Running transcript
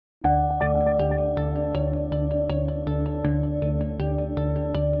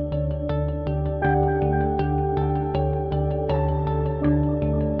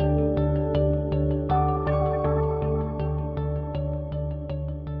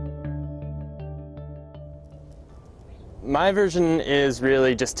My version is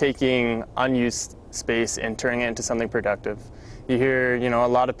really just taking unused space and turning it into something productive. You hear, a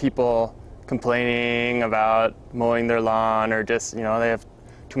lot of people complaining about mowing their lawn or just, they have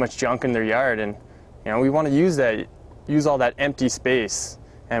too much junk in their yard, and, we want to use all that empty space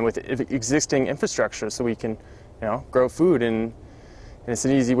and with existing infrastructure so we can, grow food. And it's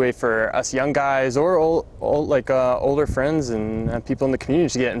an easy way for us young guys or older friends and people in the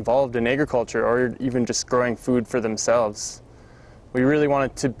community to get involved in agriculture or even just growing food for themselves. We really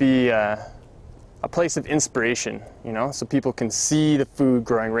want it to be a place of inspiration, so people can see the food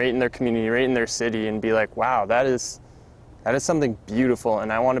growing right in their community, right in their city, and be like, wow, that is something beautiful,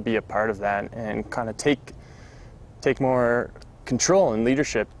 and I want to be a part of that and kind of take more control and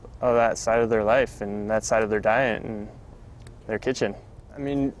leadership of that side of their life and that side of their diet and their kitchen. I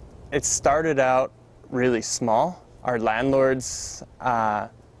mean, it started out really small. Our landlords,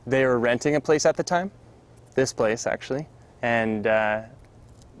 they were renting a place at the time, this place actually, and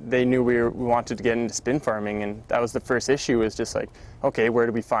they knew we wanted to get into spin farming, and that was the first issue, was just like, okay, where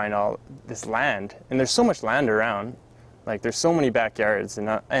do we find all this land? And there's so much land around, like there's so many backyards and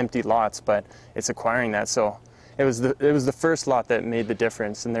empty lots, but it's acquiring that. So it was the first lot that made the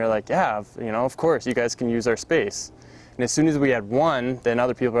difference, and they're like, yeah, of course, you guys can use our space. And as soon as we had one, then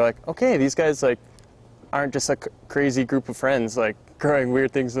other people were like, okay, these guys aren't just a crazy group of friends growing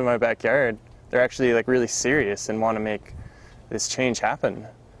weird things in my backyard. They're actually really serious and want to make this change happen.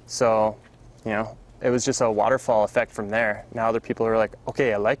 So, it was just a waterfall effect from there. Now other people are like,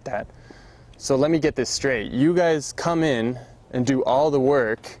 okay, I like that. So let me get this straight. You guys come in and do all the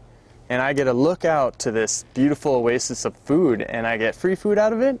work, and I get to look out to this beautiful oasis of food, and I get free food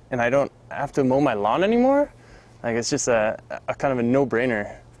out of it, and I don't have to mow my lawn anymore? It's just a kind of a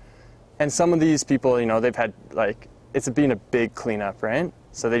no-brainer. And some of these people, they've had, it's been a big cleanup, right?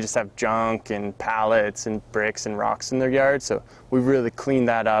 So they just have junk and pallets and bricks and rocks in their yard. So we've really cleaned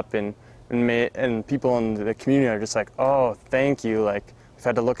that up, and people in the community are just like, oh, thank you. We've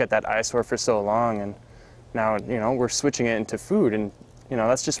had to look at that eyesore for so long, and now, we're switching it into food. And,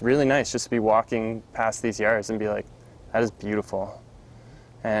 that's just really nice, just to be walking past these yards and be like, that is beautiful.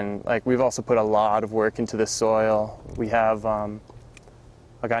 And we've also put a lot of work into the soil. We have a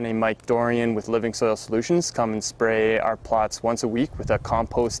guy named Mike Dorian with Living Soil Solutions come and spray our plots once a week with a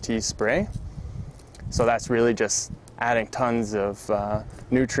compost tea spray. So that's really just adding tons of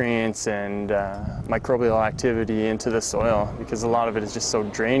nutrients and microbial activity into the soil, because a lot of it is just so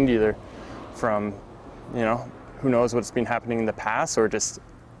drained either from, who knows what's been happening in the past, or just,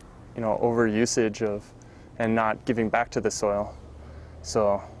 overusage of and not giving back to the soil.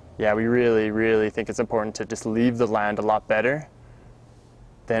 So yeah, we really, really think it's important to just leave the land a lot better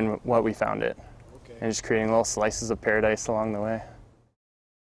than what we found it. Okay. And just creating little slices of paradise along the way.